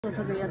做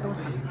这个要多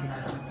长时间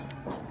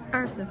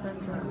？20分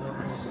钟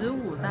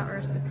，15到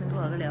20分钟。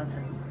多少个疗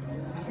程？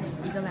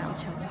一个疗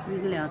程。一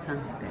个疗程，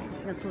对，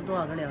要做多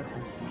少个疗程？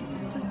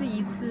就是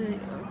一次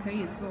可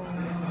以做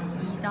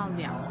1到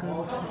2个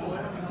都可以，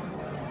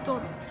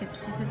多其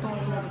实多做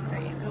都可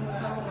以。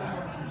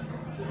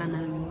它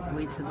能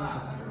维持多久？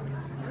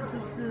就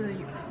是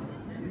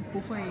不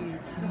会，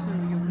就是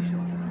永久，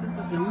就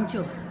是永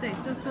久。对，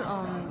就是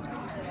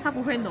它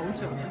不会扭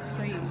久的，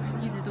所以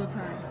一直都在。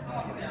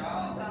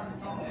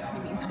你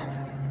明白？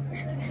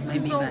没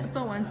明白。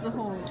做完之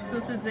后就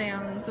是这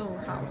样就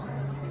好了，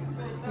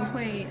不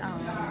会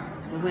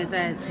不会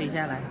再垂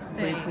下来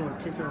恢复，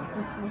就是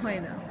不会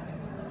的，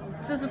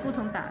这是不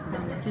同打针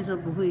的，就是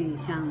不会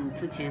像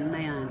之前那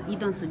样一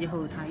段时间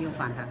后它又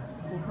反弹。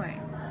不会，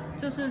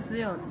就是只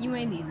有因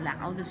为你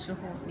疗的时候，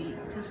你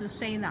就是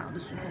衰老的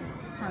时候，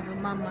它就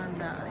慢慢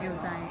的又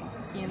在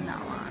变老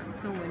啊，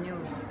皱纹又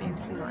变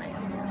出来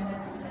这样子。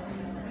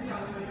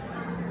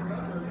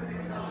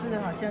这个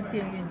好像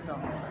电运动，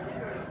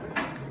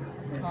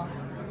好，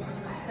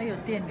还有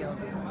电流。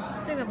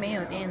这个没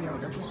有电流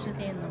的，不是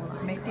电流了，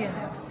没电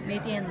流，没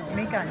电流，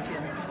没感觉，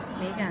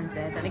没感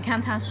觉的。你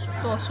看它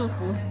多舒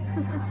服。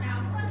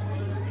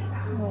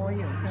我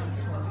有这样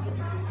搓。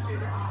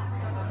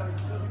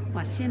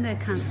哇，现在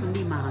看是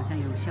立马好像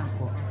有效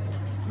果，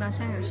马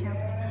上有效。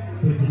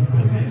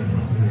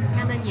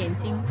看他眼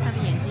睛，他的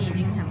眼睛已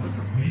经很不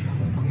同。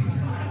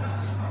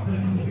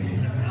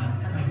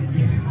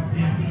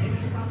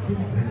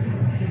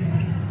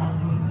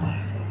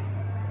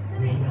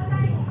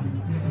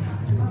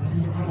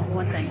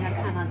我等一下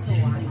看他做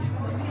完，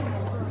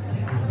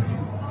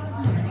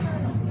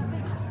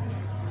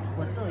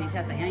我做一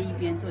下，等一下一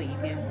边做一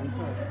边不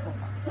做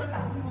不好。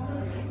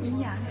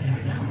一样。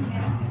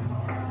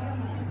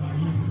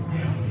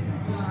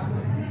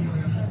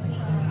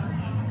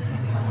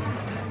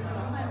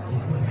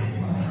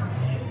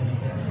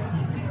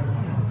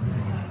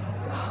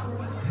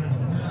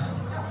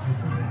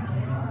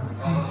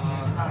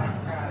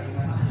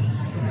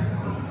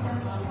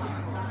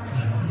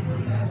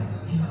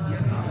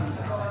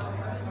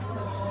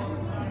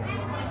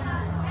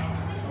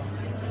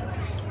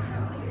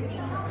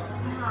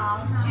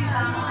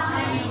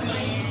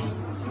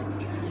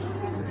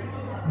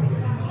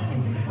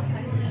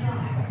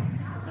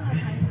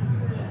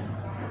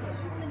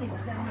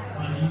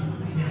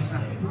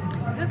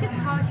Look at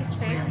how his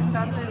face is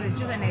totally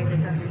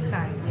rejuvenated on this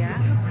side, yeah?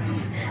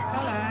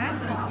 Color.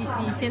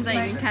 你现在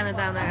已经看得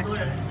到那个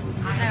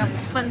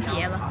分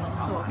别了，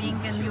左边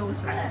跟右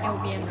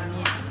边的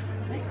面。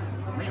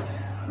没有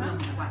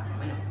变化，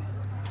没有。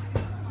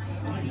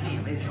我们里面也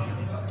没有什么，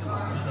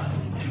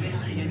里面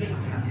是一些类似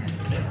的。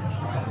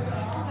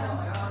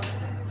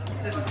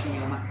这个精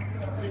油吗？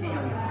这个精油有，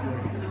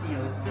这个精油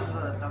这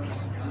个当时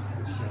是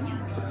之前印的，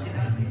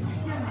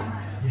现在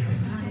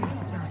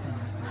是这样子。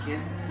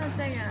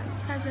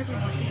它这个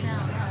是叫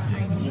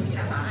IELLIOS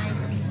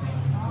Anti-inflammatory，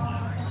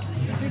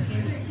 只是给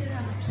你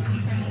皮肤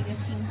上一个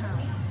信号，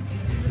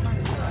就是帮你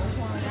柔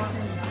化，但是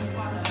你经过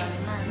这个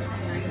漫长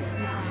的一个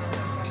思考，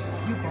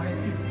激活了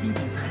基底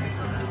层的细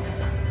胞。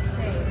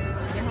对，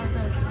然后就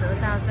得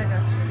到这个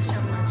什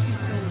么去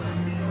皱纹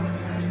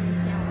的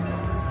效果，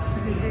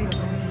就是这个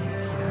东西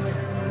起到这个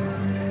作用。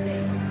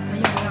对，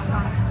那要不要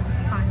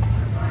放一点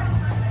什么东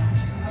西进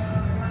去？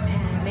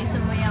没什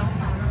么要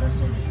放，就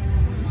是比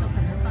如说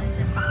可能放一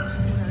些保湿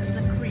的这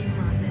cream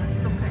啊，这样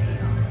都可以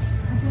了。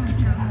那这样你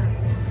看它不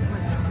会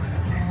起来。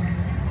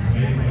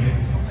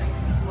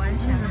完全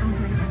那个东西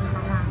是麻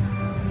辣的。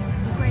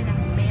不会的，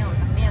没有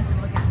什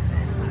么感觉，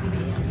没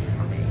有。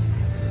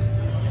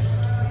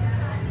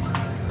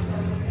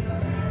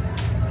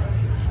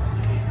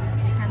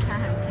看它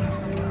很清楚。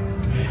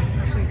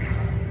要睡着。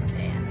对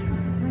呀。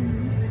那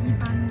一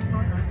般多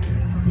长时间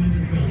做一次？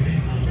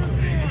就是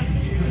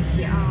比起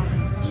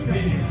1个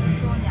星期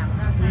做2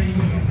到3次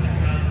都可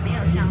以，没有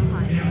伤害。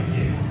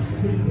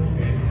做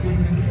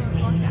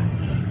多小时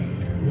都可以，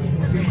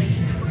但是唯一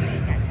就不可以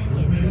改善眼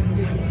睛的问题，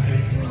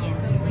因为眼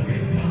睛的问题是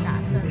可以打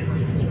针嘛，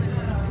因为皮肤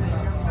比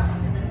较薄，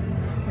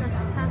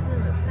它是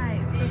在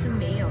就是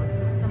没有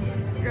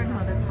任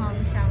何的创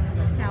伤的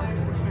效果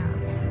下，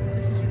就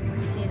是去改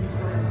善你所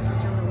有眼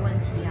周的问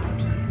题啊，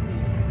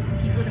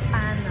皮肤的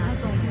斑啊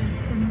这种。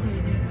针对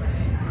那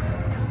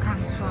个抗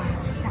衰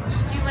下水。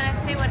 Do you want to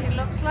see what he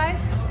looks like?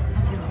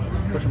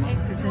 为什么？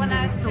 You want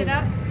to sit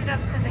up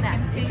so they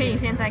can see. 可以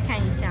现在看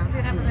一下。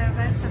 Sit up a little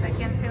bit so they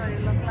can see what he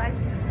look like.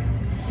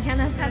 你看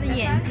他的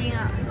眼睛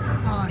啊，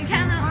你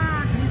看呢？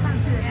哇，已经上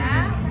去了，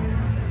 Yeah.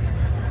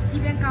 一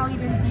边高一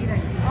边低的。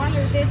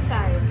 Only this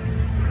side.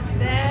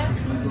 There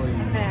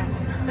and there.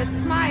 But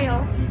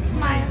smile.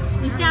 Smile.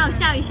 你笑一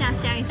下，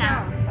笑一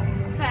下。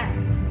So.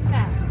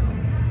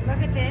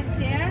 Look at this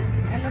here,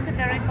 and look at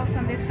the wrinkles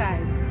on this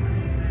side.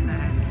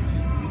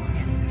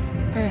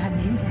 对，很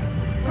明显。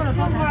做了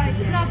多长时 It's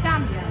间？ not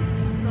done yet.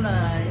 做了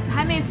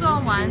还没做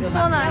完，做 It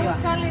了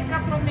was only a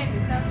couple of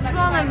minutes. That was like 做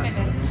了5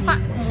 minutes. 5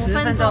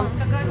分钟，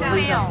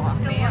没有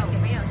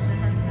10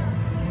分钟，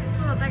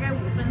做了大概5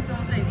分钟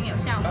就已经有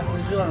效果。它是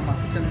热的吗？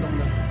是震动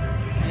的？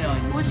没没有，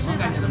不是什么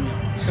感觉都没有，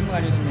什么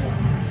感觉都没有。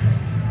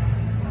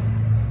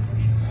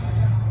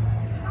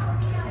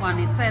哇，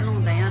你再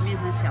弄，等一下变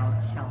成小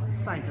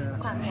帅哥了。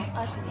管了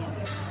20年。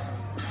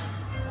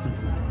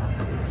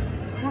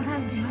那他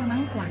平常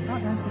能管多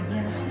长时间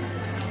呢？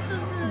就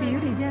是比如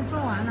你现在做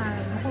完了，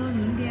或者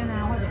明天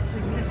啊，或者是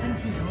1个星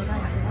期以后，他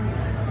也会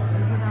恢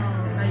复到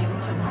那永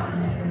久的。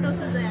都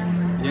是这样。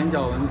眼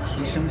角纹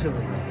提升是不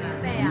是？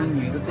对呀、我们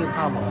女的最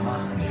怕老嘛，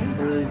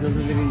就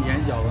是这个眼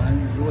角纹，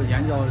如果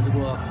眼角这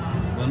个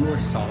纹路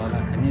少了，它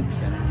肯定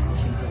显得年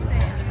轻，对不对？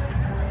对呀、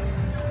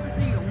这是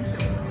永久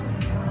的。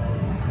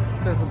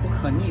这是不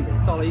可逆的，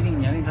到了一定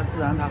年龄，它自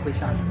然会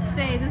下去。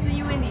对，就是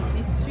因为你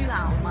虚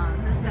劳嘛，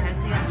但是还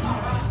是要经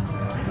常。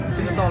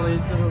这个到了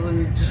就是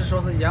你只是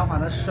说是延缓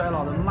它衰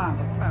老的慢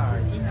和快而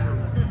已。经常，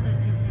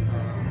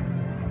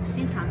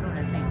经常都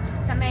还是有。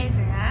It's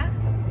amazing, huh?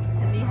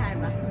 很厉害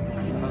吧？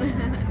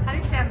 How do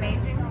you say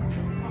amazing?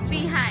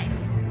 厉害，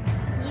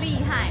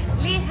厉害，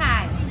厉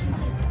害，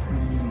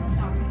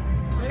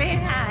厉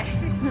害。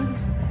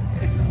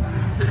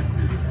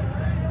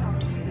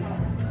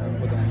我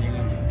不懂英语，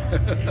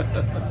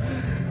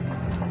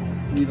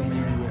你懂英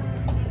语？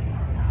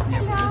你也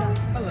不知道。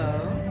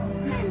Hello。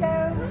Hello。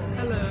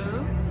Hello。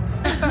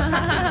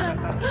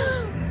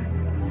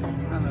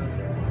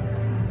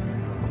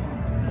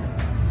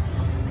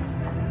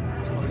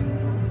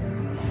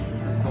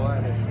国外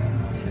的新仪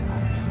器。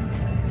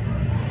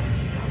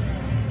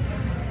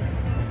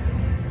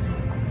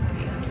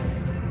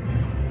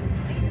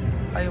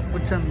它又不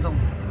震动，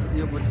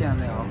又不电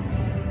疗，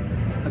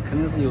那肯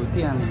定是有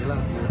电离了，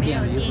有没有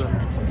电离子。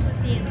不是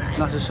电来的，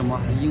那是什么？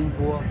音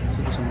波？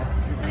是个什么？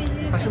就是一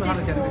些它是不是它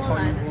的前那个超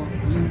音波？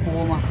音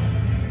波吗？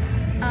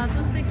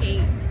就是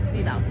给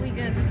你脑部一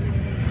个就是频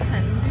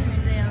率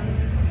这样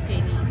子，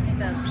给你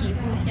的皮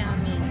肤下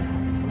面，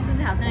就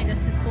是好像一个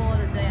是波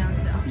的这样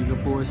子哦。一个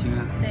波形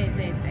啊。对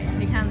对对，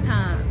你看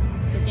它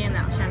的电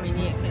脑下面，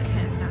你也可以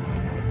看上。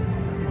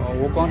哦，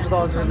我光知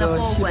道这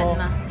个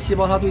细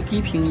胞它对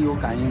低频有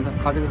感应，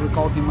它这个是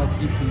高频吗？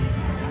低频？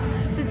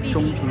是低频。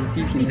中频、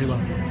低频对吧？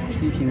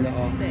低频的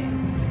哦。对。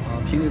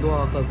频率多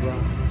少赫兹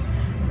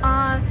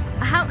啊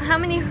？How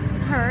many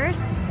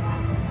hertz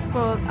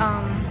for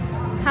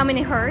how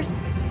many hertz?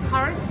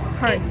 Hertz.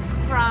 It's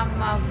from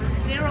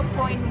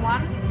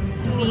 0.1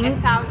 to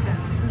 1,000.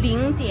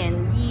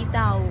 0.1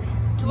到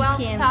1000。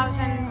0.1到1000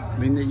啊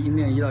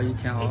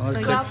，It's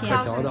 12,000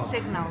 调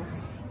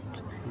signals.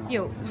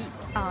 有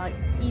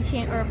1200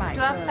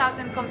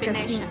个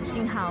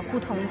信号，不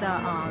同的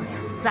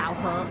组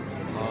合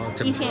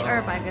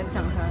，1200个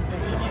整合，对。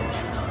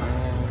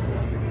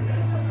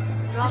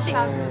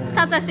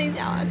他在睡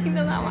觉啊，听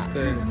得到吗？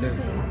对对。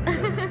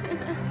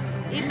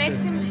It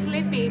makes him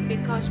sleepy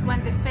because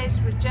when the face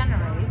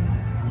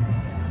regenerates,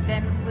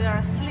 then we are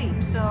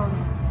asleep. So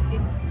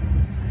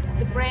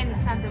the brain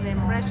is under the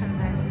impression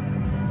that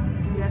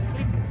we are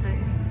sleeping. So it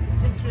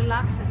just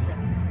relaxes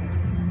him.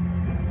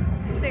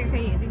 这个可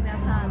以令到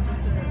他就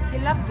是 He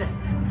loves it.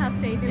 他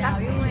睡觉，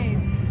因为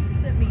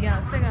这里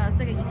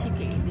这个仪器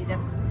给你的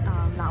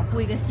脑部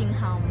一个信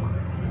号嘛，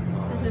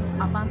就是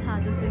帮他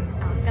就是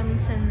更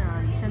新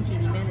你身体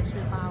里面的细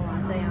胞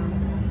这样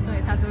子，所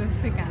以他都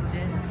会感觉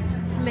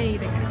累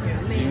的感觉，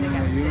因为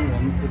我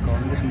们是搞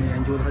那个什么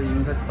研究，因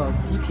为他知道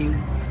低频，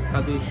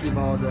它对细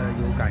胞的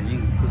有感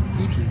应，就是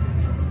低频。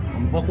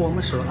包括我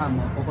们手按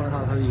摩，包括它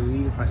有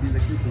一个产生一个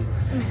低频，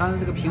但是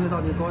这个频率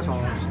到底多少，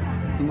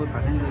能够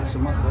产生一个什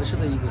么合适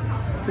的一个，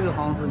这个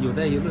好像是有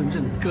待于论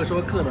证，各说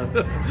各的。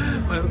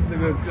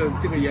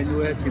这个研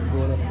究也挺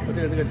多的，我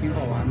这个挺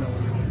好玩的，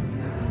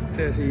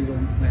这也是一种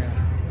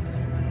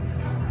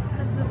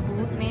它是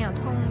没有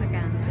痛的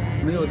感觉，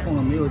没有痛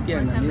的，没有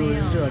电的，没有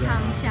热的，畅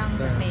香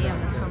的，没有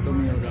什么都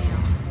没有的。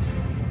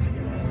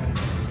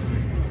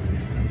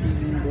低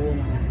音波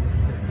吗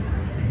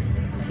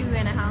？2.5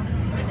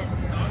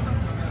 minutes。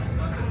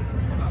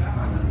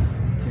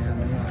今天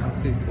能晚上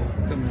睡着，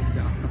这么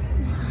香。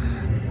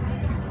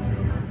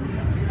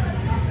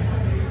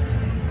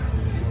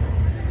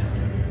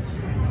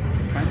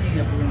产品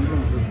也不用用，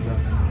是不是？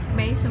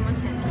没什么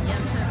产品要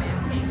特别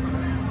配合，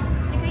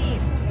你可以，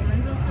我们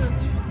就是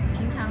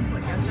平常有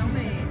时候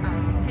会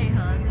配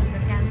合这个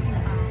干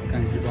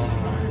细胞，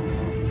就是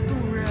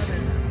镀热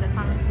的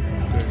方式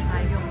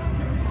来用，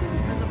这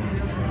个不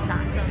用打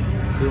针。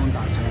不用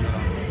打针的，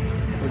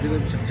我觉得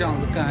这样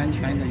子更安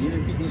全一点，因为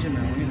毕竟是美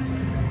容院。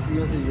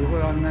要是如果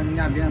要按人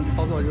家别人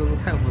操作，就是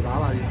太复杂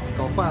了，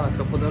搞坏了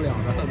可不得了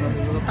的，那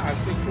是个大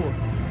亏库。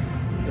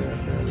对。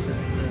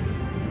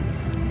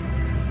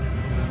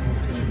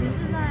你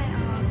是在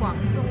广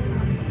州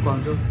吗？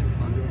广州。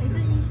你是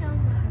医生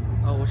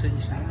吗？我是医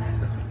生，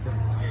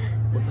对，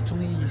我是中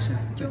医医生。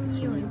中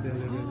医为主。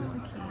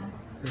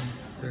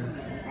对，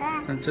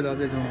像治疗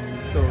这种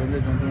皱纹这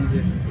种东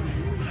西，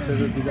这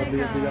是比较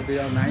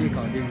难以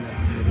搞定的。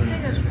这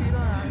个除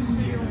了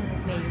是用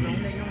美容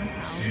的用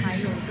途，还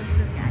有就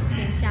是改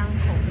善伤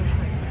口就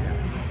可以了。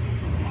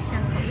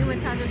伤口，因为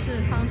它就是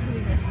放出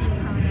一个信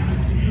号在你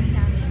皮肤下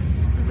面，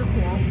就是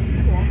活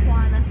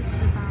化那些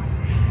细胞，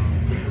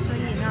所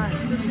以呢，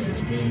就是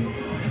已经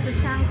是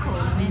伤口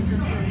里面就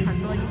是很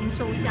多已经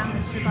受伤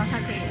的细胞，它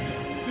可以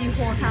激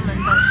活它们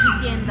的之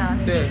间的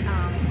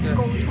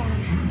沟通，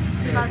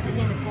细胞之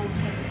间的沟通。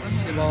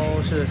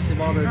细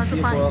胞的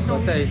激活和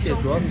代谢，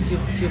主要是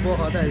激活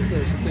和代谢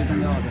是最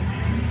重要的。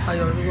它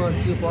要如果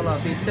激活了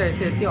被代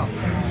谢掉，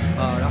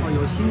然后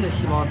有新的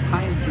细胞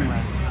参与进来，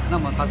那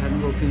么它才能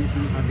够更新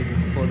它这个，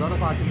否则的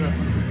话这个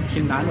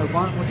挺难的。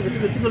光我这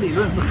个理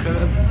论是很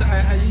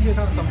医学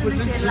上很不支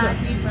持的。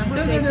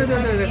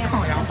对，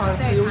抗氧化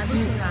自由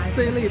基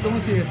这一类东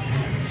西，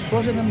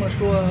说是那么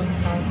说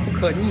它不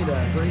可逆的，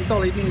所以到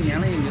了一定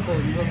年龄以后，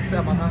你说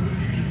再把它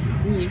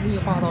逆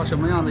化到什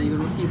么样的一个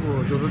地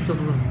步，就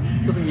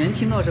是年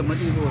轻到什么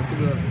地步，这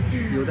个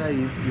有待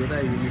于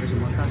那个什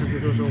么。但是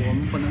就是说我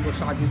们不能够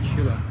杀鸡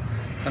取卵。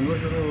很多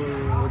时候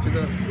我觉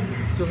得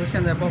就是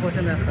现在，包括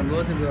现在很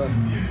多这个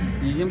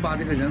已经把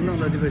这个人弄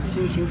的这个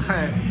心情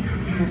太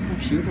不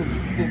平复、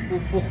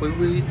不回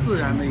归自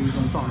然的一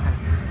种状态。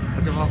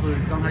这话是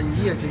让它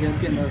一夜之间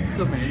变得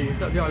特美丽、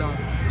特漂亮，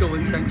皱纹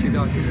全去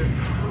掉。其实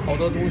好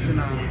多东西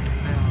呢，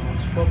哎呀，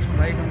说不出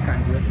来一种感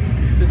觉，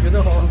就觉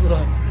得好像是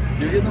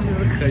有些东西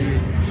是可以，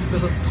就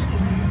是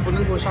不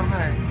能够伤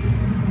害，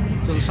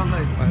就是伤害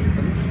本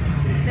体。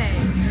对，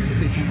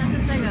但是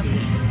这个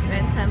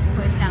原程不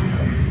会伤害的。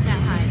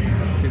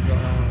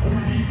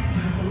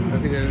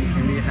这个人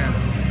挺厉害的。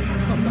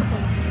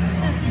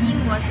这是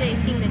英国最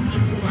新的技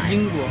术来。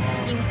英国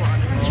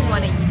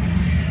的仪器，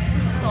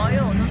所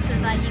有都是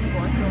在英国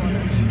做的，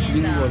里面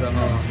的都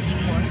是英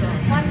国做的。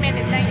1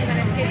 minute, then you're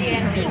gonna see the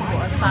end. 从英国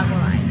发过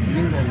来。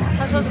英国吗？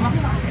他说什么？啊？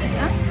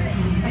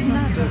哎，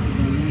那这是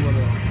英国的。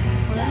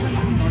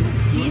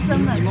提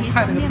升的，你们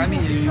派那个产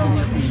品也是你们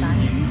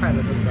派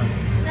的，是不是？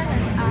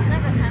那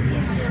个产品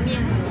是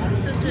面膜，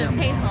就是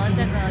配合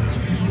这个仪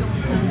器用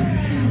的。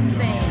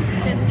对，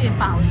就是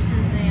保湿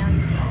这样子。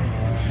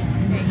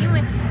对，因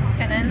为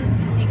可能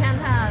你看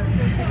它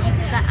就是一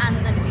直在按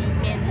这里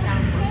面上，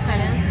可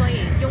能所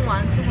以用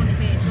完之后你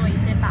可以做一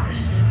些保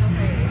湿，就会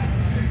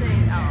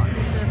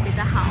就是比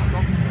较好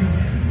咯。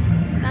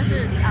但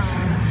是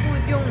不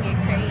用也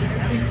可以，就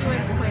是因为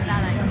不会带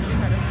来任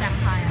何的伤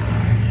害啊。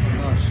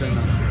是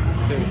的，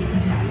对，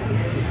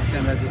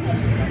现在就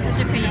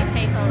是可以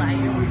配合来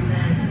用的。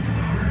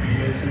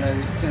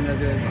现在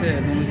这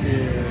些东西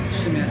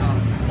市面上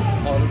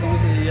好的东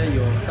西也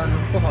有，但是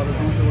不好的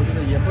东西我觉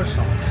得也不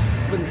少，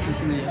问题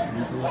性的也很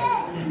多，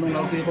弄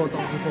到最后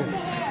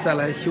再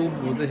来修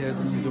补这些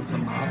东西就很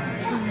麻烦。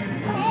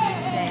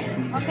对。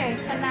Okay,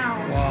 so now.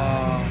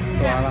 哇，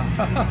做完了。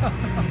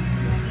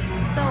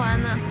做完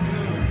了。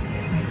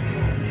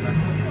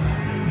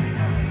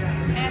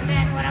And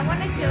then what I want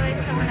to do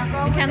is I'm gonna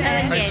go. 你看他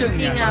的眼睛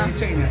啊。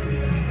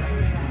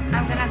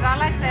I'm gonna go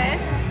like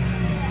this.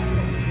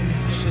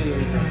 是有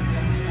一点。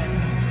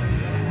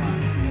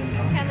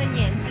看他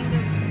眼睛就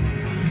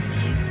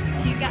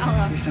提高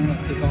了。提升了，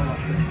提高了。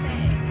对。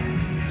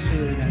是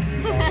有一点提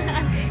高了。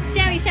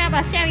笑一下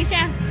吧，笑一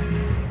下。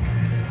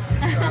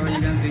一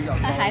边嘴角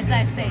高。还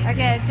在睡。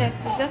Okay, just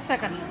a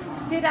second.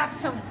 Sit up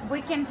so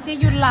we can see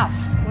you laugh.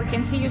 We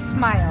can see you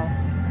smile.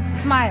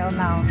 Smile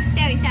now.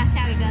 笑一下，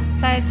笑一个。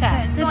笑一下。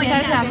做一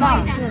下，做一下。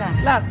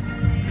Look.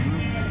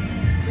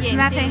 There's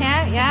nothing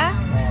here, yeah?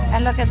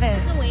 And look at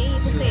this.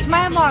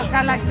 Smile more, kind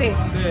of like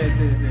this. 对。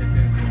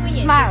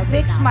Smile,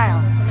 big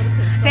smile.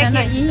 Thank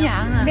you.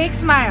 Big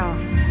smile.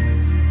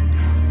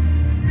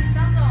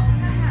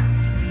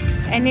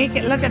 And you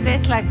can look at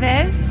this like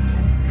this.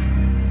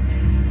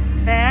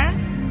 There.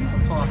 不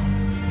错。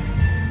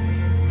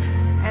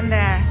And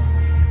there.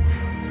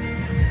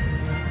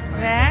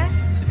 There.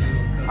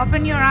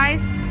 Open your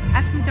eyes.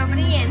 Ask me to open.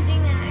 你的眼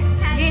睛呢？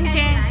眼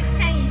睛。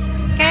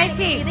开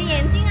起。你的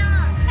眼睛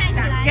啊，开起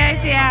来。开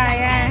起来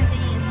，yeah. 你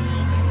的眼睛。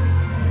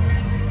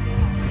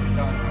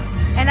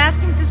And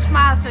ask him to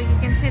smile so you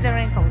can see the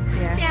wrinkles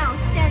here. 笑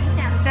一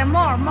下。Say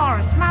more,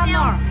 smile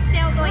more.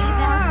 笑多一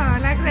点。Oh,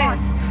 like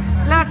this.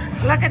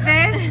 Look at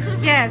this.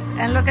 Yes,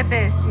 and look at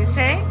this. You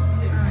see?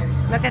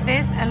 Look at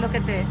this and look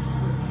at this.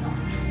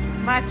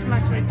 Much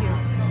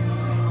reduced.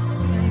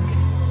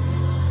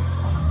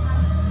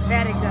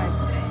 Very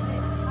good.